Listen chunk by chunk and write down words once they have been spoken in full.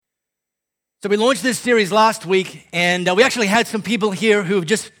So we launched this series last week, and we actually had some people here who have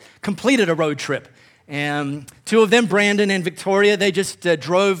just completed a road trip. Two of them, Brandon and Victoria, they just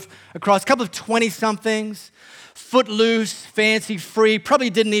drove across a couple of 20-somethings, footloose, fancy-free, probably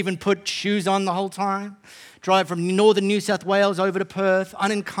didn't even put shoes on the whole time. Drive from northern New South Wales over to Perth,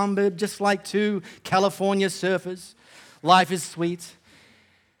 unencumbered, just like two California surfers. Life is sweet.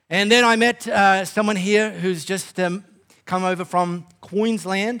 And then I met someone here who's just come over from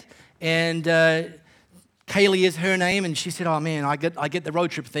Queensland. And Kaylee is her name, and she said, "Oh man, I get the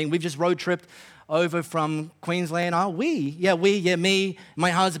road trip thing. We've just road tripped over from Queensland." "Oh, me, my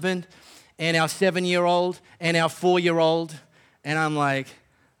husband, and our 7-year-old, and our 4-year-old." And I'm like,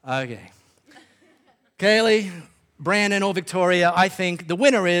 okay. Kaylee, Brandon, or Victoria, I think the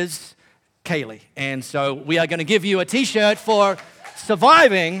winner is Kaylee. And so we are going to give you a t-shirt for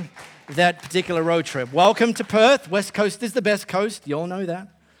surviving that particular road trip. Welcome to Perth. West Coast is the best coast. You all know that.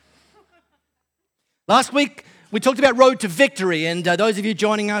 Last week, we talked about Road to Victory, and those of you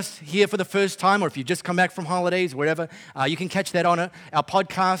joining us here for the first time, or if you've just come back from holidays, wherever, you can catch that on our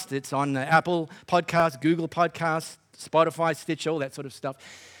podcast. It's on Apple Podcasts, Google Podcasts, Spotify, Stitch, all that sort of stuff.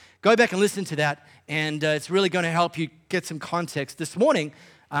 Go back and listen to that, and it's really going to help you get some context. This morning,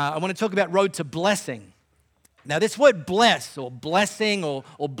 I want to talk about Road to Blessing. Now, this word bless, or blessing, or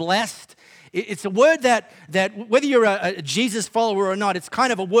blessed, it's a word that whether you're a Jesus follower or not, it's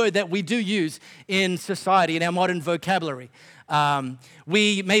kind of a word that we do use in society, in our modern vocabulary.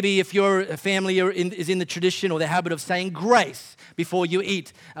 Maybe if your family is in the tradition or the habit of saying grace before you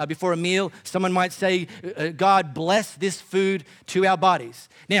eat, before a meal, someone might say, "God bless this food to our bodies."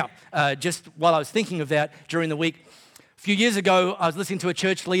 Now, just while I was thinking of that during the week, a few years ago, I was listening to a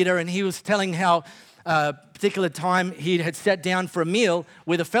church leader, and he was telling how particular time he had sat down for a meal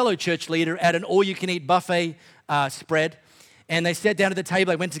with a fellow church leader at an all-you-can-eat buffet spread. And they sat down at the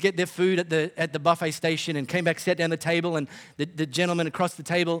table. They went to get their food at the buffet station and came back, sat down at the table. And the gentleman across the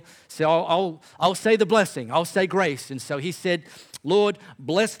table said, I'll say the blessing. I'll say grace. And so he said, "Lord,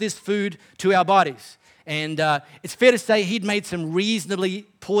 bless this food to our bodies." And it's fair to say he'd made some reasonably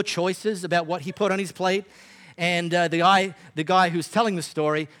poor choices about what he put on his plate. And the guy who's telling the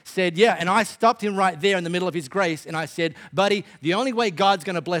story said, "Yeah," and I stopped him right there in the middle of his grace, and I said, "Buddy, the only way God's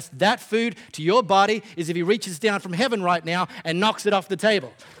going to bless that food to your body is if he reaches down from heaven right now and knocks it off the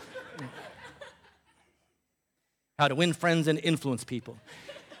table." How to win friends and influence people.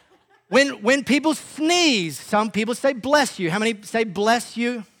 When people sneeze, some people say "bless you." How many say "bless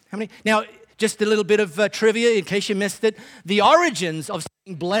you"? How many? Now, just a little bit of trivia in case you missed it. The origins of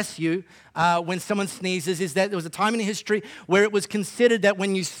saying "bless you" when someone sneezes is that there was a time in history where it was considered that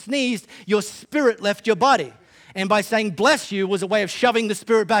when you sneezed, your spirit left your body. And by saying "bless you" was a way of shoving the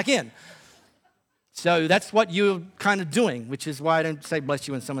spirit back in. So that's what you're kind of doing, which is why I don't say "bless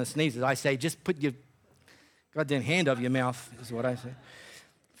you" when someone sneezes. I say just put your goddamn hand over your mouth is what I say.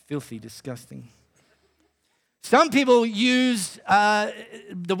 Filthy, disgusting. Some people use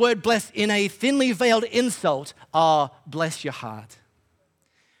the word "bless" in a thinly veiled insult, "bless your heart,"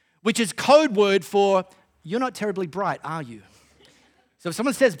 which is code word for "you're not terribly bright, are you?" So if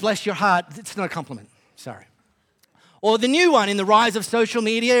someone says "bless your heart," it's not a compliment, sorry. Or the new one in the rise of social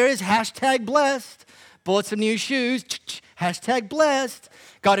media is #blessed. Bought some new shoes, #blessed.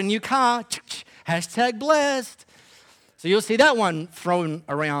 Got a new car, #blessed. So you'll see that one thrown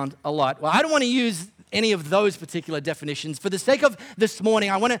around a lot. Well, I don't want to use any of those particular definitions. For the sake of this morning,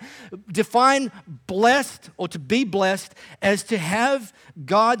 I want to define blessed, or to be blessed, as to have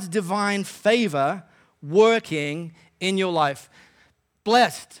God's divine favor working in your life.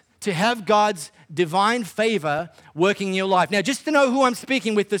 Blessed, to have God's divine favor working in your life. Now, just to know who I'm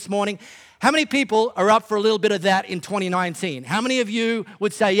speaking with this morning, how many people are up for a little bit of that in 2019? How many of you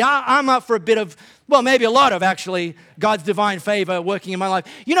would say, "Yeah, I'm up for a bit of," well, maybe a lot of actually, God's divine favor working in my life?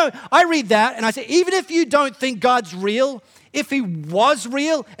 You know, I read that and I say, even if you don't think God's real, if he was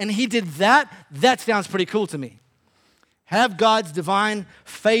real and he did that, that sounds pretty cool to me. Have God's divine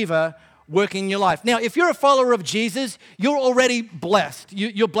favor working in your life. Now, if you're a follower of Jesus, you're already blessed.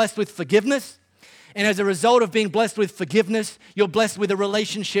 You're blessed with forgiveness. And as a result of being blessed with forgiveness, you're blessed with a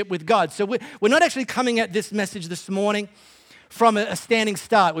relationship with God. So we're not actually coming at this message this morning from a standing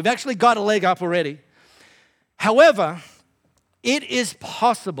start. We've actually got a leg up already. However, it is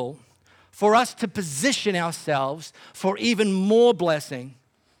possible for us to position ourselves for even more blessing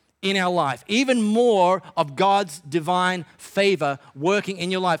in our life, even more of God's divine favor working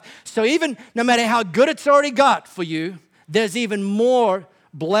in your life. So even no matter how good it's already got for you, there's even more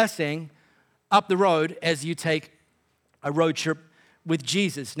blessing up the road as you take a road trip with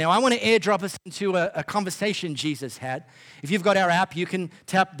Jesus. Now, I want to airdrop us into a conversation Jesus had. If you've got our app, you can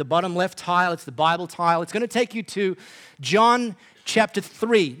tap the bottom left tile. It's the Bible tile. It's going to take you to John chapter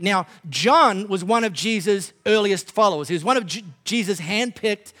 3. Now, John was one of Jesus' earliest followers. He was one of Jesus'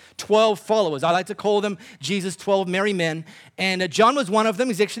 handpicked 12 followers. I like to call them Jesus' 12 merry men. And John was one of them.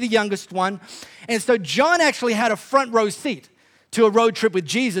 He's actually the youngest one. And so John actually had a front row seat to a road trip with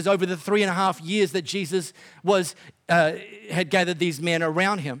Jesus over the 3.5 years that Jesus had gathered these men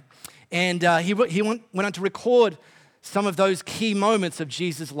around him. And he went on to record some of those key moments of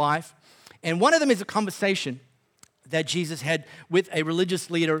Jesus' life. And one of them is a conversation that Jesus had with a religious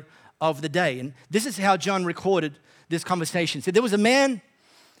leader of the day. And this is how John recorded this conversation. He said, there was a man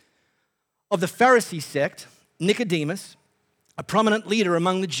of the Pharisee sect, Nicodemus, a prominent leader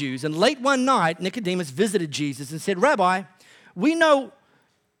among the Jews. And late one night, Nicodemus visited Jesus and said, Rabbi, we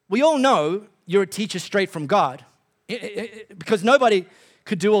all know you're a teacher straight from God, because nobody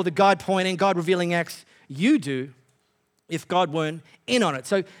could do all the God-pointing, God-revealing acts you do if God weren't in on it.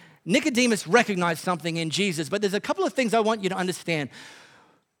 So Nicodemus recognized something in Jesus, but there's a couple of things I want you to understand.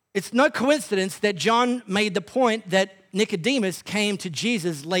 It's no coincidence that John made the point that Nicodemus came to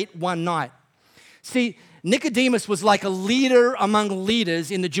Jesus late one night. See, Nicodemus was like a leader among leaders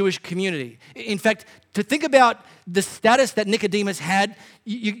in the Jewish community. In fact, to think about the status that Nicodemus had,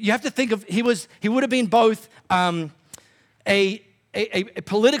 you have to think of he would have been both a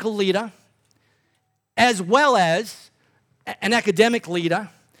political leader as well as an academic leader,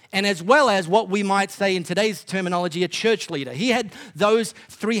 and as well as what we might say in today's terminology, a church leader. He had those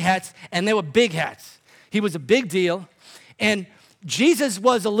three hats, and they were big hats. He was a big deal, and Jesus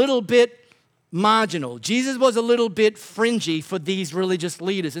was a little bit marginal. Jesus was a little bit fringy for these religious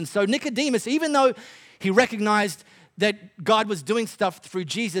leaders. And so Nicodemus, even though he recognized that God was doing stuff through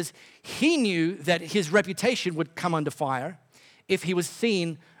Jesus, he knew that his reputation would come under fire if he was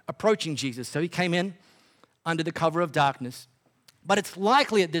seen approaching Jesus. So he came in under the cover of darkness. But it's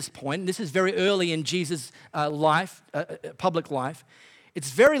likely at this point, and this is very early in Jesus' life, public life, it's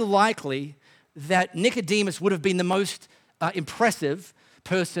very likely that Nicodemus would have been the most impressive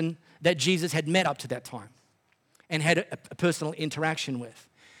person that Jesus had met up to that time and had a personal interaction with.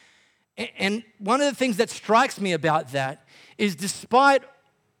 And one of the things that strikes me about that is despite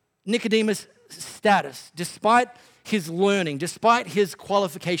Nicodemus' status, despite his learning, despite his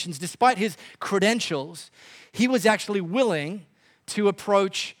qualifications, despite his credentials, he was actually willing to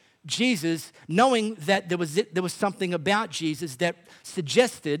approach Jesus, knowing that there was something about Jesus that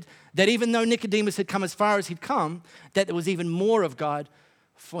suggested that even though Nicodemus had come as far as he'd come, that there was even more of God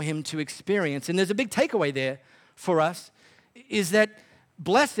for him to experience. And there's a big takeaway there for us, is that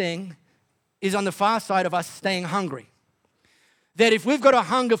blessing is on the far side of us staying hungry. That if we've got a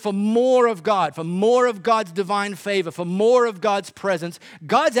hunger for more of God, for more of God's divine favor, for more of God's presence,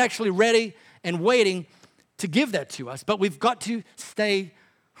 God's actually ready and waiting to give that to us. But we've got to stay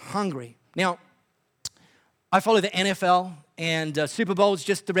hungry. Now, I follow the NFL, and Super Bowl is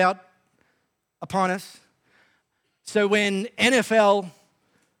just about upon us. So when NFL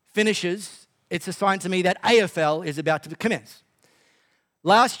finishes, it's a sign to me that AFL is about to commence.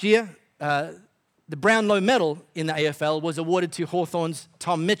 Last year, the Brownlow Medal in the AFL was awarded to Hawthorn's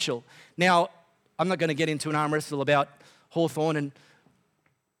Tom Mitchell. Now, I'm not going to get into an arm wrestle about Hawthorn and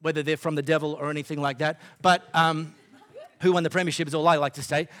whether they're from the devil or anything like that, but who won the premiership is all I like to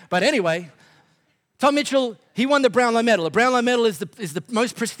say. But anyway, Tom Mitchell, he won the Brownlow Medal. The Brownlow Medal is the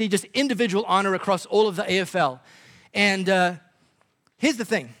most prestigious individual honor across all of the AFL. And here's the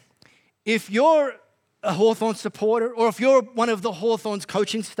thing. If you're a Hawthorn supporter, or if you're one of the Hawthorn's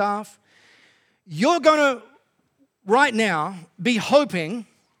coaching staff, you're going to, right now, be hoping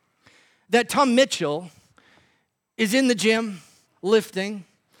that Tom Mitchell is in the gym lifting,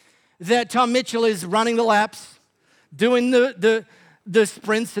 that Tom Mitchell is running the laps, doing the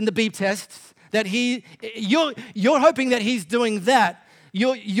sprints and the beep tests, that you're hoping that he's doing that.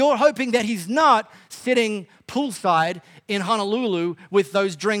 You're hoping that he's not sitting poolside in Honolulu with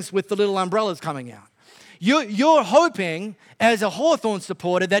those drinks with the little umbrellas coming out. You're hoping, as a Hawthorn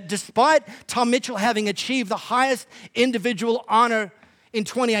supporter, that despite Tom Mitchell having achieved the highest individual honor in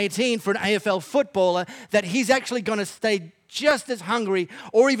 2018 for an AFL footballer, that he's actually going to stay just as hungry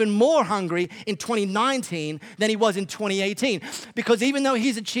or even more hungry in 2019 than he was in 2018. Because even though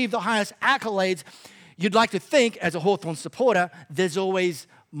he's achieved the highest accolades, you'd like to think, as a Hawthorn supporter, there's always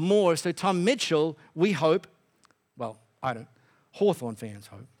more. So Tom Mitchell, we hope, well, I don't, Hawthorn fans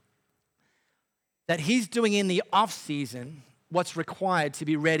hope, that he's doing in the off-season what's required to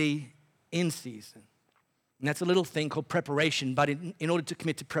be ready in season. And that's a little thing called preparation, but in order to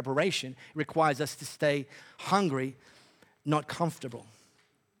commit to preparation, it requires us to stay hungry not comfortable.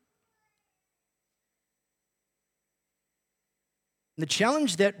 The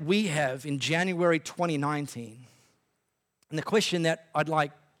challenge that we have in January 2019, and the question that I'd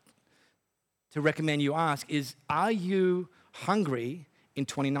like to recommend you ask is, are you hungry in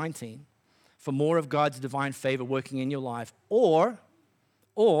 2019 for more of God's divine favor working in your life? Or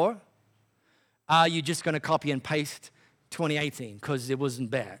are you just going to copy and paste 2018 because it wasn't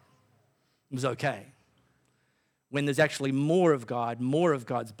bad? It was okay. When there's actually more of God, more of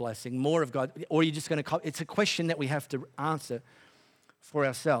God's blessing, more of God, or are you just going to copy? It's a question that we have to answer for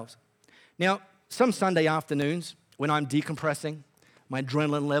ourselves. Now, some Sunday afternoons when I'm decompressing, my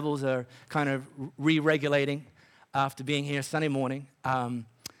adrenaline levels are kind of re-regulating after being here Sunday morning.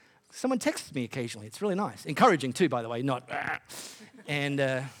 Someone texts me occasionally. It's really nice. Encouraging too, by the way, not and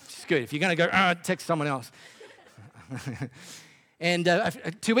it's good. If you're going to go, text someone else. And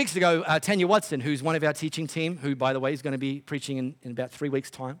 2 weeks ago, Tanya Watson, who's one of our teaching team, who, by the way, is going to be preaching in about 3 weeks'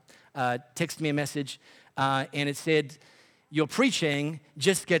 time, texted me a message, and it said, your preaching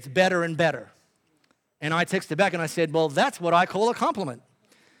just gets better and better. And I texted back and I said, well, that's what I call a compliment.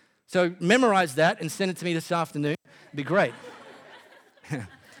 So memorize that and send it to me this afternoon. It'd be great.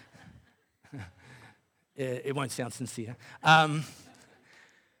 It won't sound sincere. But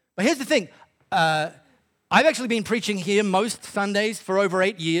here's the thing. I've actually been preaching here most Sundays for over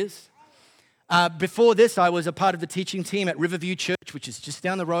 8 years. Before this, I was a part of the teaching team at Riverview Church, which is just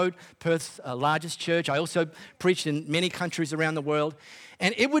down the road, Perth's largest church. I also preached in many countries around the world.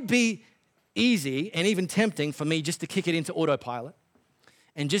 And it would be easy and even tempting for me just to kick it into autopilot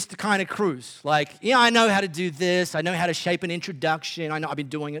and just to kind of cruise. Like, yeah, I know how to do this. I know how to shape an introduction. I know I've been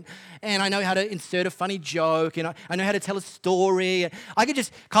doing it. And I know how to insert a funny joke. And I know how to tell a story. I could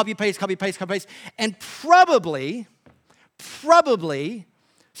just copy, paste. And probably,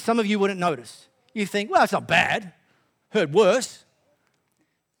 some of you wouldn't notice. You think, well, it's not bad. Heard worse.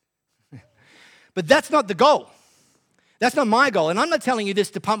 But that's not the goal. That's not my goal. And I'm not telling you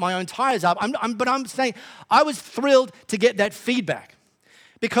this to pump my own tires up. But I'm saying I was thrilled to get that feedback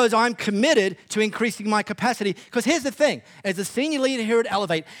because I'm committed to increasing my capacity. Because here's the thing. As a senior leader here at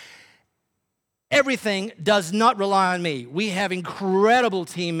Elevate, everything does not rely on me. We have incredible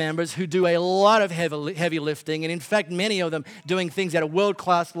team members who do a lot of heavy lifting, and in fact, many of them doing things at a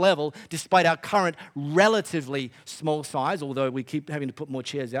world-class level despite our current relatively small size, although we keep having to put more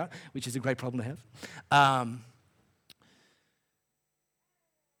chairs out, which is a great problem to have.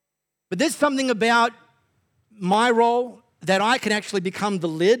 But there's something about my role that I can actually become the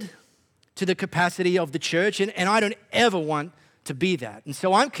lid to the capacity of the church, and I don't ever want to be that. And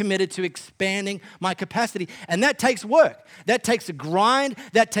so I'm committed to expanding my capacity, and that takes work. That takes a grind.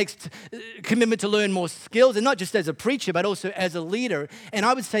 That takes commitment to learn more skills, and not just as a preacher, but also as a leader. And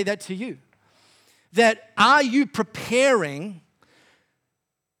I would say that to you, that are you preparing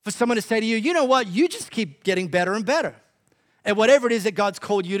for someone to say to you, you know what, you just keep getting better and better at whatever it is that God's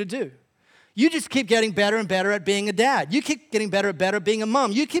called you to do. You just keep getting better and better at being a dad. You keep getting better and better at being a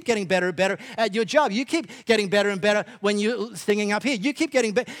mom. You keep getting better and better at your job. You keep getting better and better when you're singing up here. You keep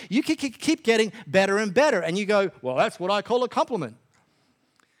getting better. You keep getting better and better. And you go, well, that's what I call a compliment.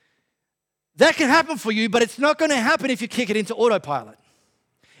 That can happen for you, but it's not going to happen if you kick it into autopilot.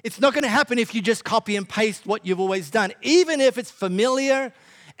 It's not going to happen if you just copy and paste what you've always done, even if it's familiar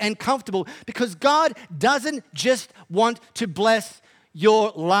and comfortable, because God doesn't just want to bless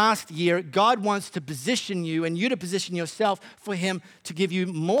your last year. God wants to position you and you to position yourself for Him to give you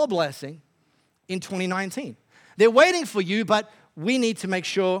more blessing in 2019. They're waiting for you, but we need to make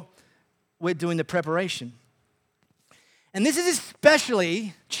sure we're doing the preparation. And this is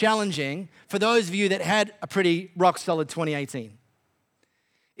especially challenging for those of you that had a pretty rock-solid 2018.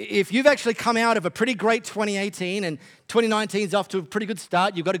 If you've actually come out of a pretty great 2018 and 2019 is off to a pretty good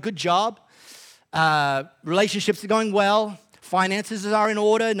start, you've got a good job, relationships are going well, finances are in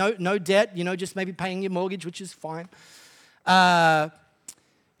order, no debt, just maybe paying your mortgage, which is fine.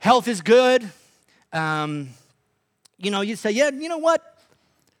 Health is good. You say, yeah, you know what?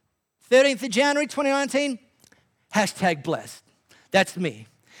 13th of January, 2019, #blessed. That's me.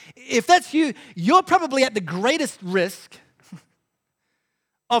 If that's you, you're probably at the greatest risk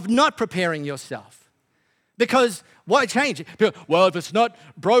of not preparing yourself. Because why change it? Well, if it's not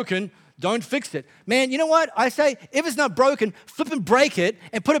broken, don't fix it. Man, you know what? I say, if it's not broken, flip and break it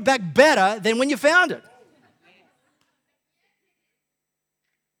and put it back better than when you found it.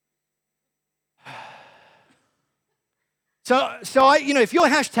 So I, if you're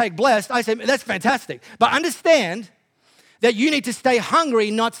 #blessed, I say, that's fantastic. But understand that you need to stay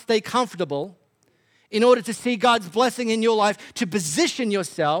hungry, not stay comfortable, in order to see God's blessing in your life, to position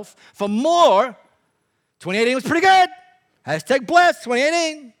yourself for more. 2018 was pretty good. Hashtag blessed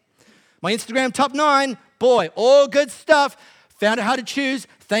 2018. My Instagram top 9. Boy, all good stuff. Found out how to choose.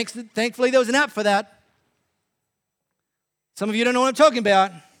 Thankfully, there was an app for that. Some of you don't know what I'm talking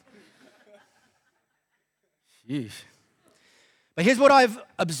about. Sheesh. But here's what I've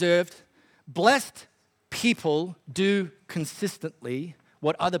observed. Blessed people do consistently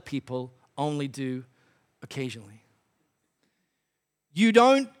what other people only do occasionally. You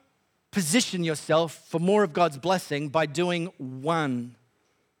don't position yourself for more of God's blessing by doing one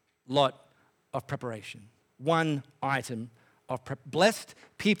lot of preparation, one item of prep. Blessed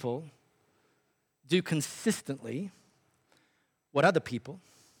people do consistently what other people,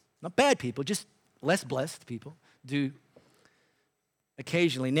 not bad people, just less blessed people, do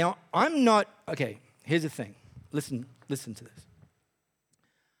occasionally. Now, I'm not, okay, here's the thing. Listen to this.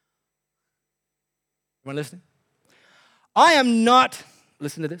 Everyone listening? I am not,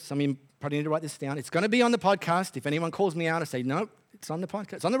 listen to this. Some of you probably need to write this down. It's going to be on the podcast. If anyone calls me out, I say, no, it's on the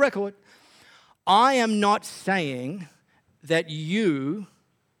podcast. It's on the record. I am not saying that you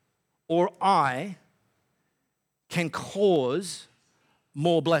or I can cause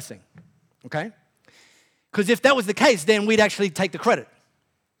more blessing, okay? Because if that was the case, then we'd actually take the credit.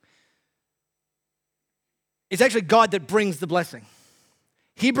 It's actually God that brings the blessing.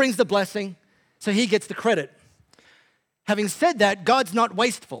 He brings the blessing, so he gets the credit. Having said that, God's not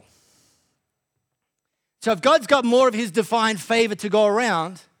wasteful. So if God's got more of his divine favor to go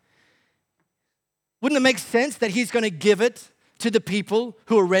around, wouldn't it make sense that he's going to give it to the people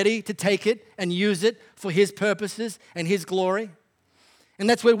who are ready to take it and use it for his purposes and his glory? And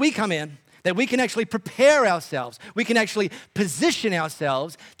that's where we come in, that we can actually prepare ourselves. We can actually position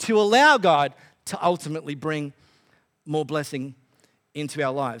ourselves to allow God to ultimately bring more blessing into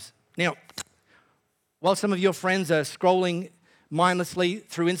our lives. Now, while some of your friends are scrolling mindlessly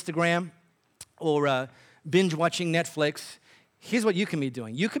through Instagram or binge watching Netflix, here's what you can be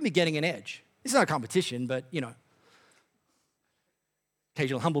doing. You can be getting an edge. It's not a competition, but,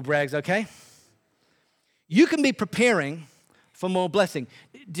 occasional humble brags, okay? You can be preparing for more blessing.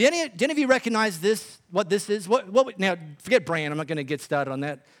 Do any of you recognize this, what this is? Now, forget brand. I'm not going to get started on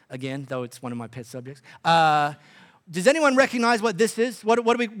that again, though it's one of my pet subjects. Does anyone recognize what this is? What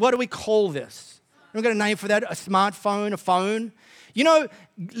do we call this? We've got a name for that, a smartphone, a phone.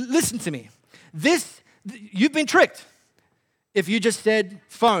 Listen to me. You've been tricked if you just said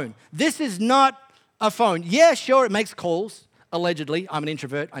phone. This is not a phone. Yeah, sure, it makes calls, allegedly. I'm an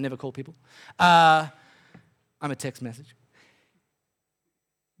introvert. I never call people. I'm a text message.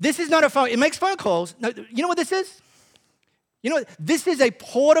 This is not a phone. It makes phone calls. No, you know what this is? This is a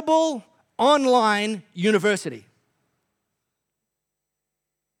portable online university.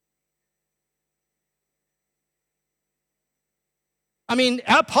 I mean,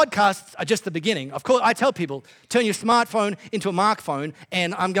 our podcasts are just the beginning. Of course, I tell people, turn your smartphone into a Mark phone,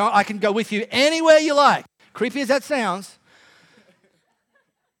 and I can go with you anywhere you like. Creepy as that sounds.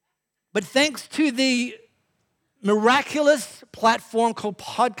 But thanks to the miraculous platform called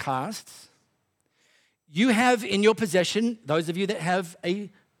podcasts, you have in your possession, those of you that have a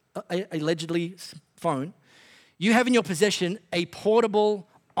allegedly phone, you have in your possession a portable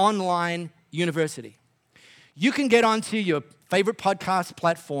online university. You can get onto your favorite podcast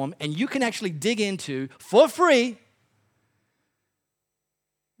platform and you can actually dig into, for free,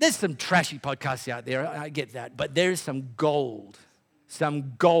 there's some trashy podcasts out there, I get that, but there's some gold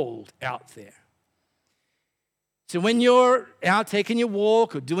out there. So when you're out taking your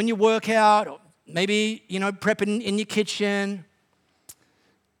walk or doing your workout, or maybe, prepping in your kitchen,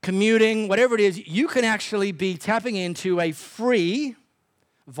 commuting, whatever it is, you can actually be tapping into a free,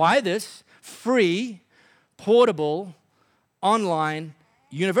 via this free, portable, online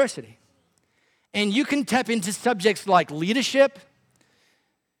university. And you can tap into subjects like leadership.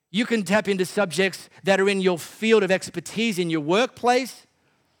 You can tap into subjects that are in your field of expertise in your workplace.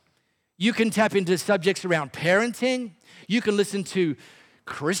 You can tap into subjects around parenting. You can listen to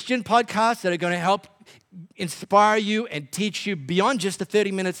Christian podcasts that are going to help inspire you and teach you beyond just the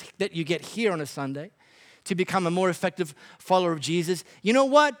 30 minutes that you get here on a Sunday to become a more effective follower of Jesus. You know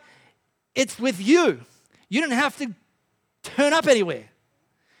what? It's with you. You don't have to turn up anywhere.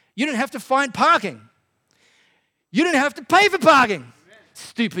 You don't have to find parking. You don't have to pay for parking.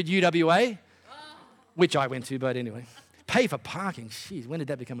 Stupid UWA, which I went to, but anyway. Pay for parking. Jeez, when did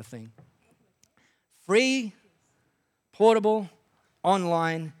that become a thing? Free, portable,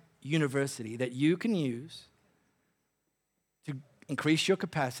 online university that you can use to increase your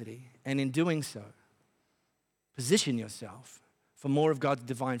capacity, and in doing so, position yourself for more of God's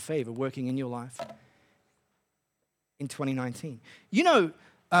divine favor working in your life in 2019.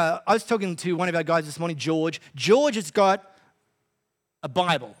 I was talking to one of our guys this morning, George. George has got a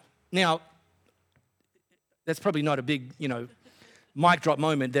Bible. Now, that's probably not a big, mic drop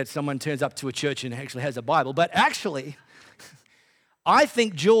moment that someone turns up to a church and actually has a Bible. But actually, I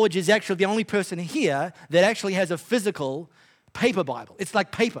think George is actually the only person here that actually has a physical paper Bible. It's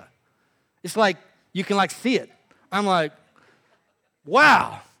like paper. It's like you can see it. I'm like,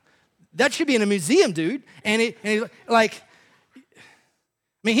 wow, that should be in a museum, dude. And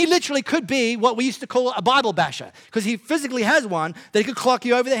he literally could be what we used to call a Bible basher because he physically has one that he could clock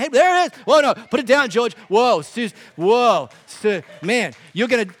you over the head. There it is. Whoa, no, put it down, George. Whoa, Sus. Whoa, man, you're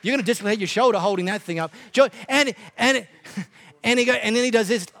gonna dislocate your shoulder holding that thing up, George. And then he does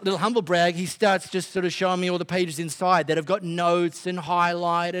this little humble brag. He starts just sort of showing me all the pages inside that have got notes and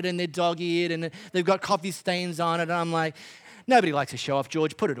highlighted and they're dog-eared and they've got coffee stains on it. And I'm like, nobody likes to show off,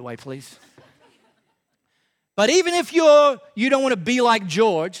 George. Put it away, please. But even if you don't want to be like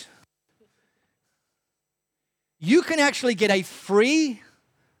George, you can actually get a free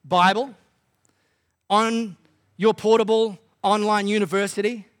Bible on your portable online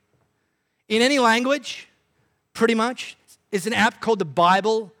university in any language, pretty much. It's an app called the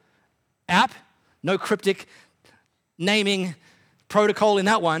Bible app. No cryptic naming protocol in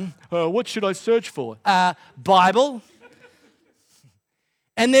that one. What should I search for? Bible.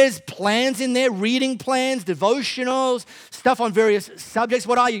 And there's plans in there, reading plans, devotionals, stuff on various subjects.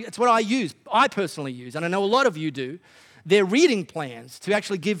 It's what I use. I personally use, and I know a lot of you do. They're reading plans to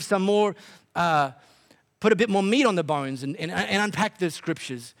actually give some more, put a bit more meat on the bones and unpack the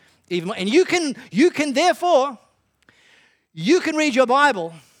scriptures even more. And you can therefore, you can read your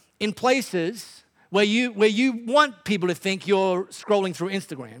Bible in places where you want people to think you're scrolling through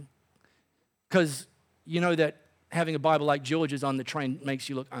Instagram because you know that having a Bible like George's on the train makes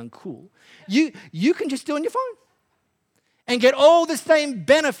you look uncool. You can just do it on your phone and get all the same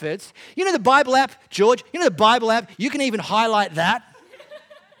benefits. You know the Bible app, George? You know the Bible app? You can even highlight that.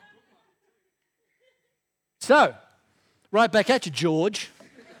 So, right back at you, George.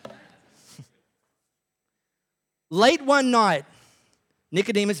 Late one night,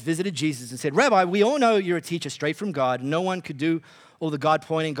 Nicodemus visited Jesus and said, Rabbi, we all know you're a teacher straight from God. No one could do all the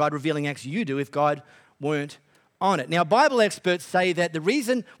God-pointing, God-revealing acts you do if God weren't on it. Now, Bible experts say that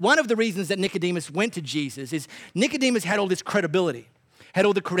one of the reasons that Nicodemus went to Jesus is Nicodemus had all this credibility, had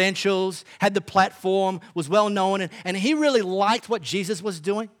all the credentials, had the platform, was well known, and he really liked what Jesus was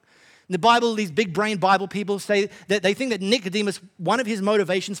doing. In the Bible, these big brain Bible people say that they think that Nicodemus, one of his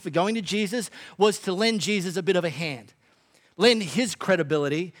motivations for going to Jesus was to lend Jesus a bit of a hand, lend his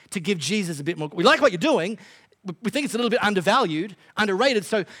credibility to give Jesus a bit more. We like what you're doing. We think it's a little bit undervalued, underrated.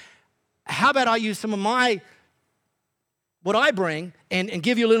 So how about I use some of what I bring and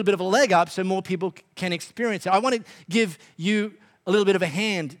give you a little bit of a leg up so more people can experience it. I want to give you a little bit of a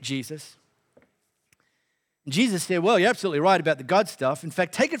hand, Jesus. Jesus said, well, you're absolutely right about the God stuff. In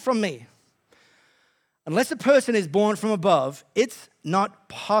fact, take it from me. Unless a person is born from above, it's not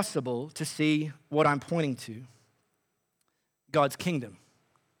possible to see what I'm pointing to, God's kingdom.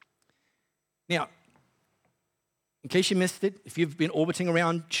 Now, in case you missed it, if you've been orbiting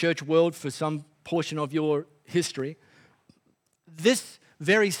around church world for some portion of your history, this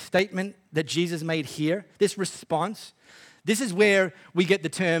very statement that Jesus made here, this response, this is where we get the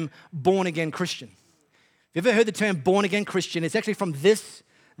term born-again Christian. Have you ever heard the term born-again Christian? It's actually from this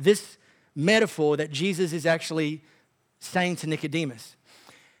metaphor that Jesus is actually saying to Nicodemus.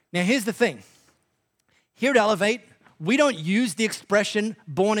 Now, here's the thing. Here at Elevate, we don't use the expression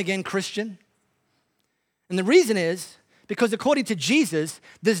born-again Christian. And the reason is because according to Jesus,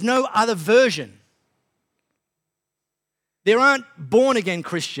 there's no other version. There aren't born-again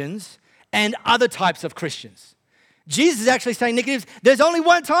Christians and other types of Christians. Jesus is actually saying, Nicodemus, there's only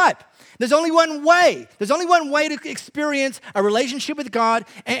one type. There's only one way. There's only one way to experience a relationship with God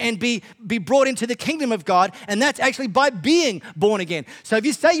and be brought into the kingdom of God, and that's actually by being born again. So if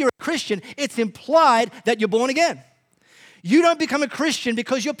you say you're a Christian, it's implied that you're born again. You don't become a Christian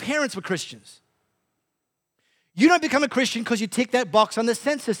because your parents were Christians. You don't become a Christian because you tick that box on the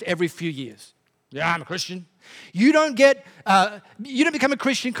census every few years. Yeah, I'm a Christian. You don't become a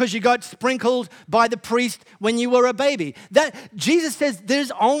Christian because you got sprinkled by the priest when you were a baby. That Jesus says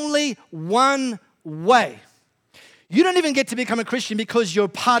there's only one way. You don't even get to become a Christian because you're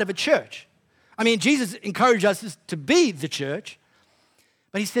part of a church. I mean, Jesus encouraged us to be the church,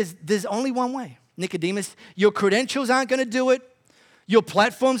 but he says there's only one way. Nicodemus, your credentials aren't going to do it. Your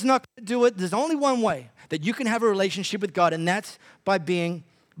platform's not going to do it. There's only one way that you can have a relationship with God, and that's by being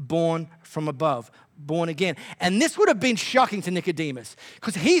born from above, born again. And this would have been shocking to Nicodemus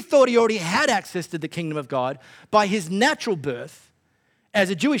because he thought he already had access to the kingdom of God by his natural birth as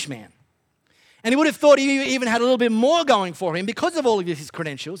a Jewish man. And he would have thought he even had a little bit more going for him because of all of his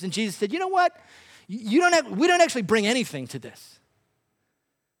credentials. And Jesus said, you know what? We don't actually bring anything to this.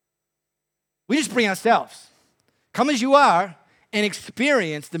 We just bring ourselves. Come as you are and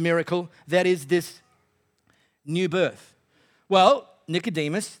experience the miracle that is this new birth. Well,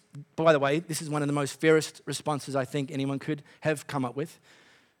 Nicodemus, by the way, this is one of the most fairest responses I think anyone could have come up with.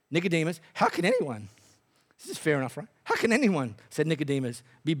 Nicodemus, how can anyone? This is fair enough, right? How can anyone, said Nicodemus,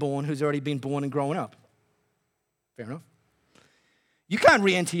 be born who's already been born and grown up? Fair enough. You can't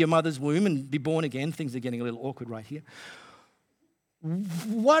re-enter your mother's womb and be born again. Things are getting a little awkward right here.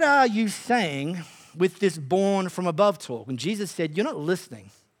 What are you saying with this born from above talk? And Jesus said, you're not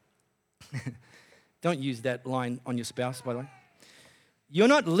listening. Don't use that line on your spouse, by the way. You're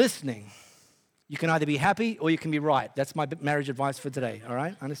not listening. You can either be happy or you can be right. That's my marriage advice for today, all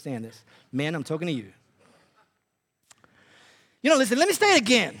right? Understand this. Men, I'm talking to you. Listen, let me say it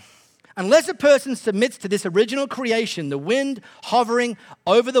again. Unless a person submits to this original creation, the wind hovering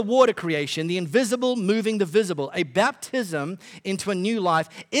over the water creation, the invisible moving the visible, a baptism into a new life,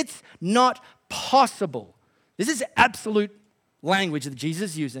 it's not possible. This is absolute language that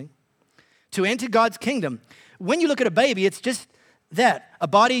Jesus is using to enter God's kingdom. When you look at a baby, it's just that, a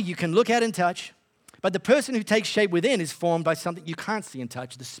body you can look at and touch, but the person who takes shape within is formed by something you can't see and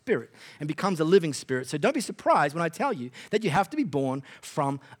touch, the Spirit, and becomes a living spirit. So don't be surprised when I tell you that you have to be born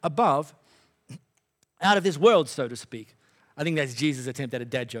from above, out of this world, so to speak. I think that's Jesus' attempt at a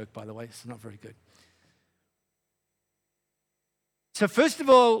dad joke, by the way. It's not very good. So first of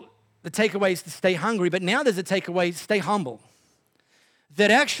all, the takeaway is to stay hungry, but now there's a takeaway, stay humble.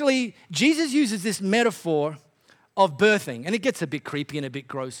 That actually, Jesus uses this metaphor of birthing, and it gets a bit creepy and a bit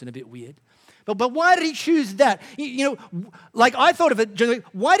gross and a bit weird. But why did he choose that? Like I thought of it generally,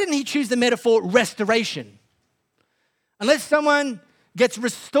 why didn't he choose the metaphor restoration? Unless someone gets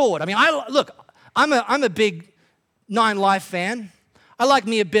restored. I mean, I'm a big Nine Life fan. I like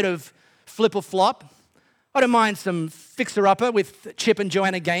me a bit of flip or flop. I don't mind some fixer-upper with Chip and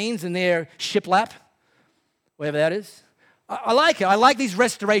Joanna Gaines and their shiplap, whatever that is. I like it. I like these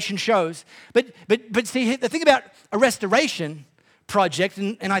restoration shows. But see, the thing about a restoration project,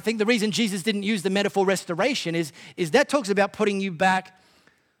 and I think the reason Jesus didn't use the metaphor restoration is that talks about putting you back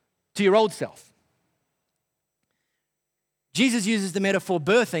to your old self. Jesus uses the metaphor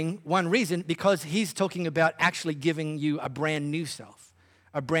birthing, one reason, because he's talking about actually giving you a brand new self,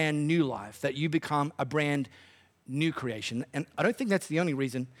 a brand new life, that you become a brand new creation. And I don't think that's the only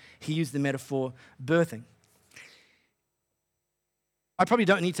reason he used the metaphor birthing. I probably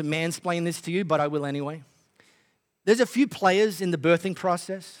don't need to mansplain this to you, but I will anyway. There's a few players in the birthing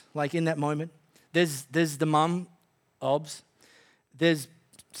process, like in that moment. There's the mum, obs. There's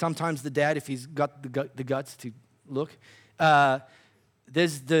sometimes the dad, if he's got the guts to look.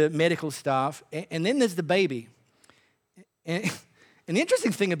 There's the medical staff, and then there's the baby. And the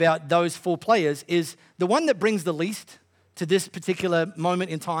interesting thing about those four players is the one that brings the least to this particular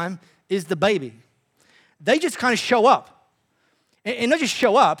moment in time is the baby. They just kind of show up. And not just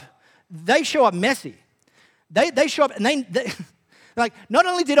show up, they show up messy. They show up and they like, not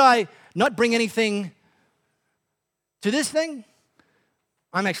only did I not bring anything to this thing,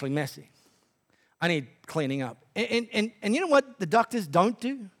 I'm actually messy. I need cleaning up. And you know what the doctors don't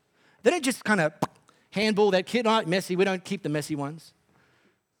do? They don't just kind of handball that kid, oh, messy. We don't keep the messy ones.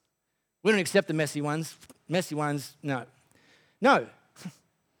 We don't accept the messy ones. Messy ones, no. No.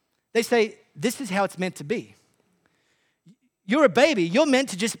 They say, this is how it's meant to be. You're a baby. You're meant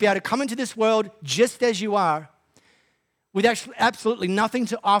to just be able to come into this world just as you are with actually absolutely nothing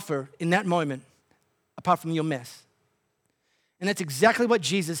to offer in that moment apart from your mess. And that's exactly what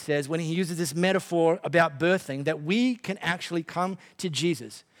Jesus says when he uses this metaphor about birthing, that we can actually come to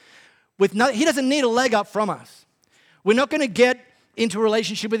Jesus. He doesn't need a leg up from us. We're not going to get into a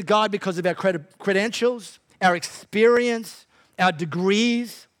relationship with God because of our credentials, our experience, our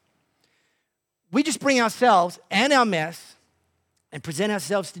degrees. We just bring ourselves and our mess and present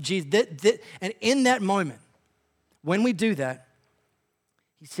ourselves to Jesus. And in that moment, when we do that,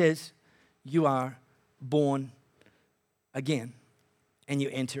 he says, you are born again, and you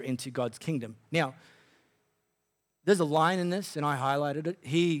enter into God's kingdom. Now, there's a line in this, and I highlighted it.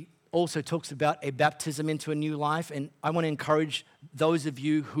 He also talks about a baptism into a new life, and I want to encourage those of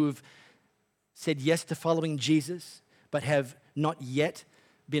you who have said yes to following Jesus, but have not yet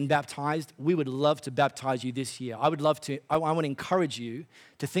been baptized. We would love to baptize you this year. I want to encourage you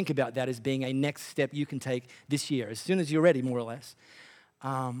to think about that as being a next step you can take this year, as soon as you're ready, more or less.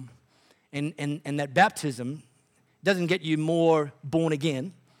 And that baptism doesn't get you more born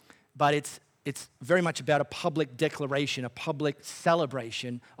again, but it's it's very much about a public declaration, a public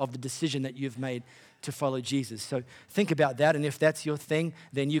celebration of the decision that you've made to follow Jesus. So think about that, and if that's your thing,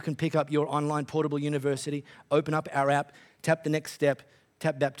 then you can pick up your online portable university, open up our app, tap the next step,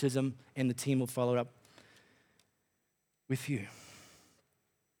 tap baptism, and the team will follow up with you.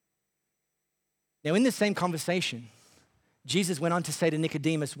 Now, in this same conversation, Jesus went on to say to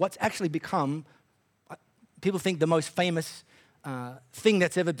Nicodemus what's actually become, people think, the most famous thing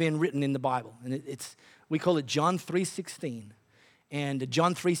that's ever been written in the Bible. And we call it John 3:16. And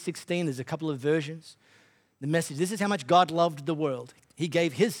John 3:16, there's a couple of versions. The message, this is how much God loved the world. He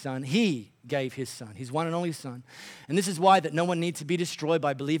gave his son, his one and only son. And this is why that no one needs to be destroyed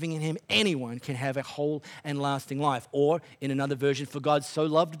by believing in him. Anyone can have a whole and lasting life. Or in another version, for God so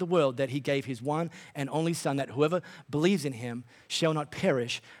loved the world that he gave his one and only son, that whoever believes in him shall not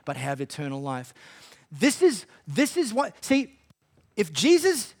perish, but have eternal life. This is what, see, if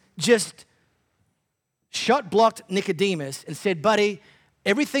Jesus just shot-blocked Nicodemus and said, buddy,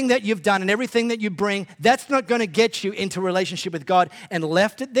 everything that you've done and everything that you bring, that's not going to get you into a relationship with God, and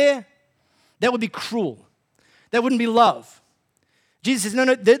left it there, that would be cruel. That wouldn't be love. Jesus says,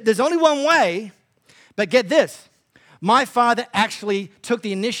 no, there's only one way, but get this. My Father actually took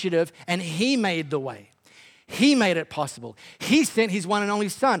the initiative and he made the way. He made it possible. He sent his one and only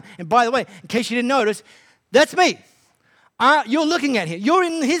son. And by the way, in case you didn't notice, that's me. You're looking at him. You're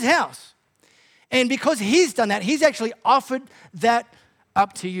in his house. And because he's done that, he's actually offered that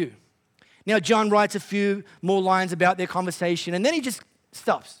up to you. Now, John writes a few more lines about their conversation, and then he just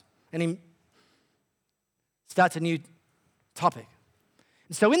stops and he starts a new topic.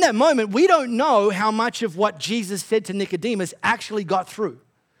 And so in that moment, we don't know how much of what Jesus said to Nicodemus actually got through.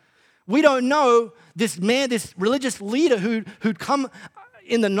 We don't know this man, this religious leader who'd come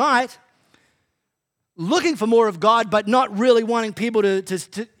in the night looking for more of God, but not really wanting people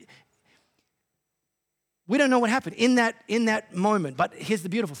to we don't know what happened in that moment. But here's the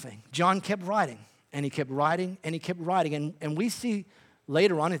beautiful thing. John kept writing, and he kept writing, and he kept writing. And we see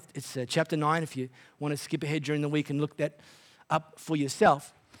later on, it's chapter 9, if you want to skip ahead during the week and look that up for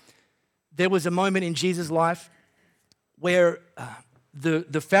yourself. There was a moment in Jesus' life where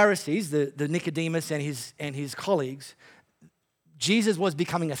the Pharisees, the Nicodemus and his colleagues, Jesus was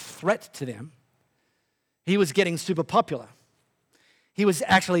becoming a threat to them. He was getting super popular. He was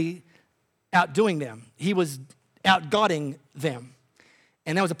actually outdoing them. He was outgodding them.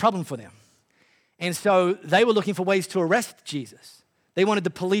 And that was a problem for them. And so they were looking for ways to arrest Jesus. They wanted the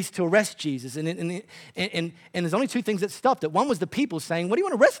police to arrest Jesus. And there's only two things that stopped it. One was the people saying, what do you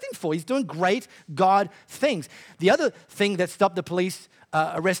want to arrest him for? He's doing great God things. The other thing that stopped the police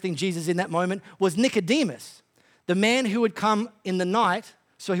arresting Jesus in that moment was Nicodemus, the man who had come in the night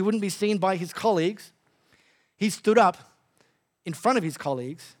so he wouldn't be seen by his colleagues. He stood up in front of his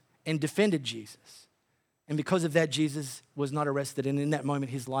colleagues and defended Jesus. And because of that, Jesus was not arrested, and in that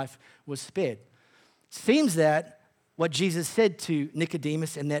moment, his life was spared. Seems that what Jesus said to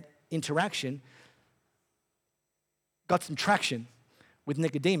Nicodemus in that interaction got some traction with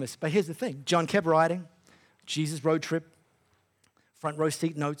Nicodemus. But here's the thing. John kept writing, Jesus' road trip, front row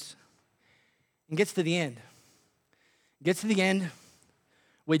seat notes, and gets to the end. Gets to the end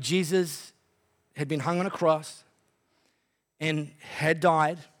where Jesus had been hung on a cross and had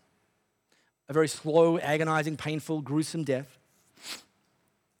died a very slow, agonizing, painful, gruesome death,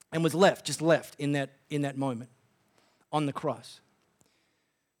 and was just left in that moment on the cross.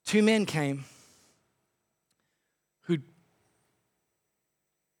 Two men came who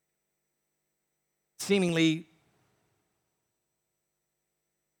seemingly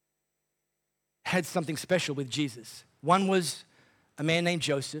had something special with Jesus. One was a man named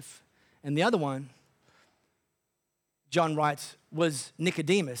Joseph, and the other one, John writes, was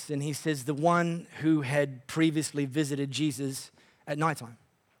Nicodemus, and he says the one who had previously visited Jesus at nighttime.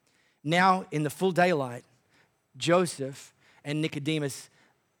 Now, in the full daylight, Joseph and Nicodemus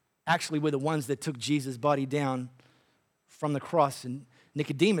actually were the ones that took Jesus' body down from the cross, and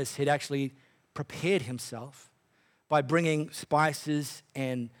Nicodemus had actually prepared himself by bringing spices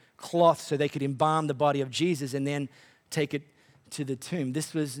and cloth so they could embalm the body of Jesus and then take it to the tomb.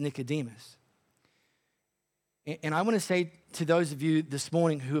 This was Nicodemus. And I want to say to those of you this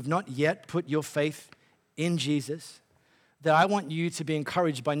morning who have not yet put your faith in Jesus, that I want you to be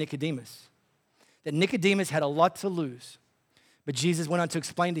encouraged by Nicodemus. That Nicodemus had a lot to lose, but Jesus went on to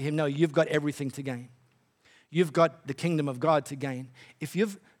explain to him, no, you've got everything to gain. You've got the kingdom of God to gain. If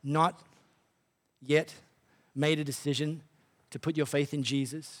you've not yet made a decision to put your faith in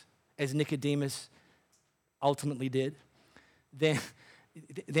Jesus, as Nicodemus ultimately did,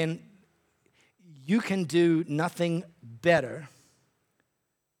 then you can do nothing better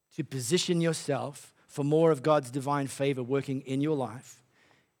to position yourself for more of God's divine favor working in your life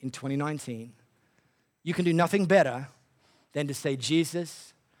in 2019, you can do nothing better than to say,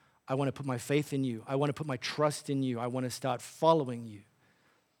 Jesus, I want to put my faith in you. I want to put my trust in you. I want to start following you.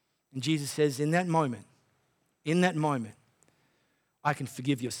 And Jesus says, in that moment, I can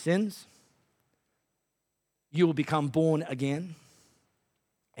forgive your sins. You will become born again.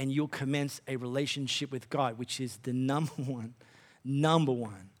 And you'll commence a relationship with God, which is the number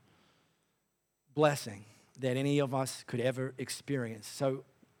one blessing that any of us could ever experience. So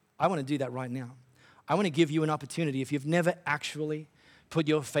I want to do that right now. I want to give you an opportunity. If you've never actually put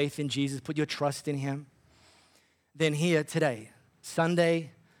your faith in Jesus, put your trust in him, then here today,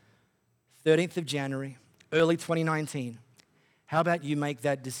 Sunday, 13th of January, early 2019, how about you make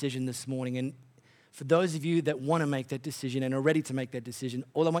that decision this morning? And for those of you that want to make that decision and are ready to make that decision,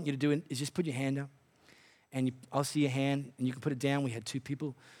 all I want you to do is just put your hand up, and I'll see your hand, and you can put it down. We had 3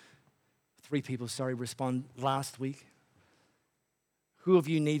 people, respond last week. Who of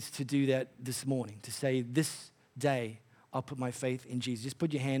you needs to do that this morning, to say, this day, I'll put my faith in Jesus? Just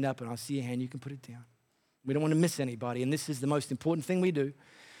put your hand up, and I'll see your hand. You can put it down. We don't want to miss anybody, and this is the most important thing we do.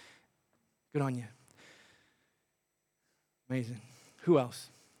 Good on you. Amazing. Who else?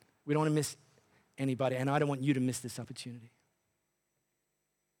 We don't want to miss anybody, and I don't want you to miss this opportunity.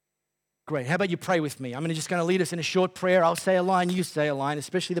 Great. How about you pray with me? I'm just going to lead us in a short prayer. I'll say a line, you say a line,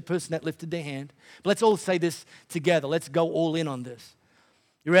 especially the person that lifted their hand. But let's all say this together. Let's go all in on this.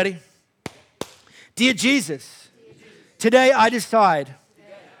 You ready? Dear Jesus, today I decide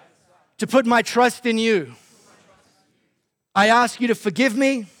to put my trust in you. I ask you to forgive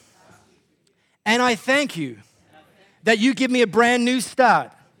me, and I thank you that you give me a brand new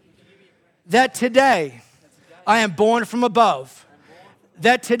start. That today I am born from above.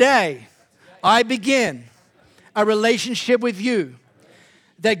 That today I begin a relationship with you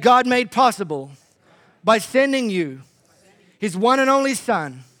that God made possible by sending you his one and only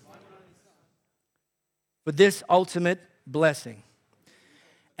Son for this ultimate blessing.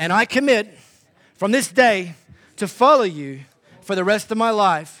 And I commit from this day to follow you for the rest of my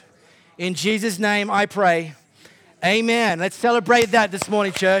life. In Jesus' name I pray. Amen. Let's celebrate that this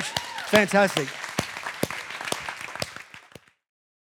morning, church. Fantastic.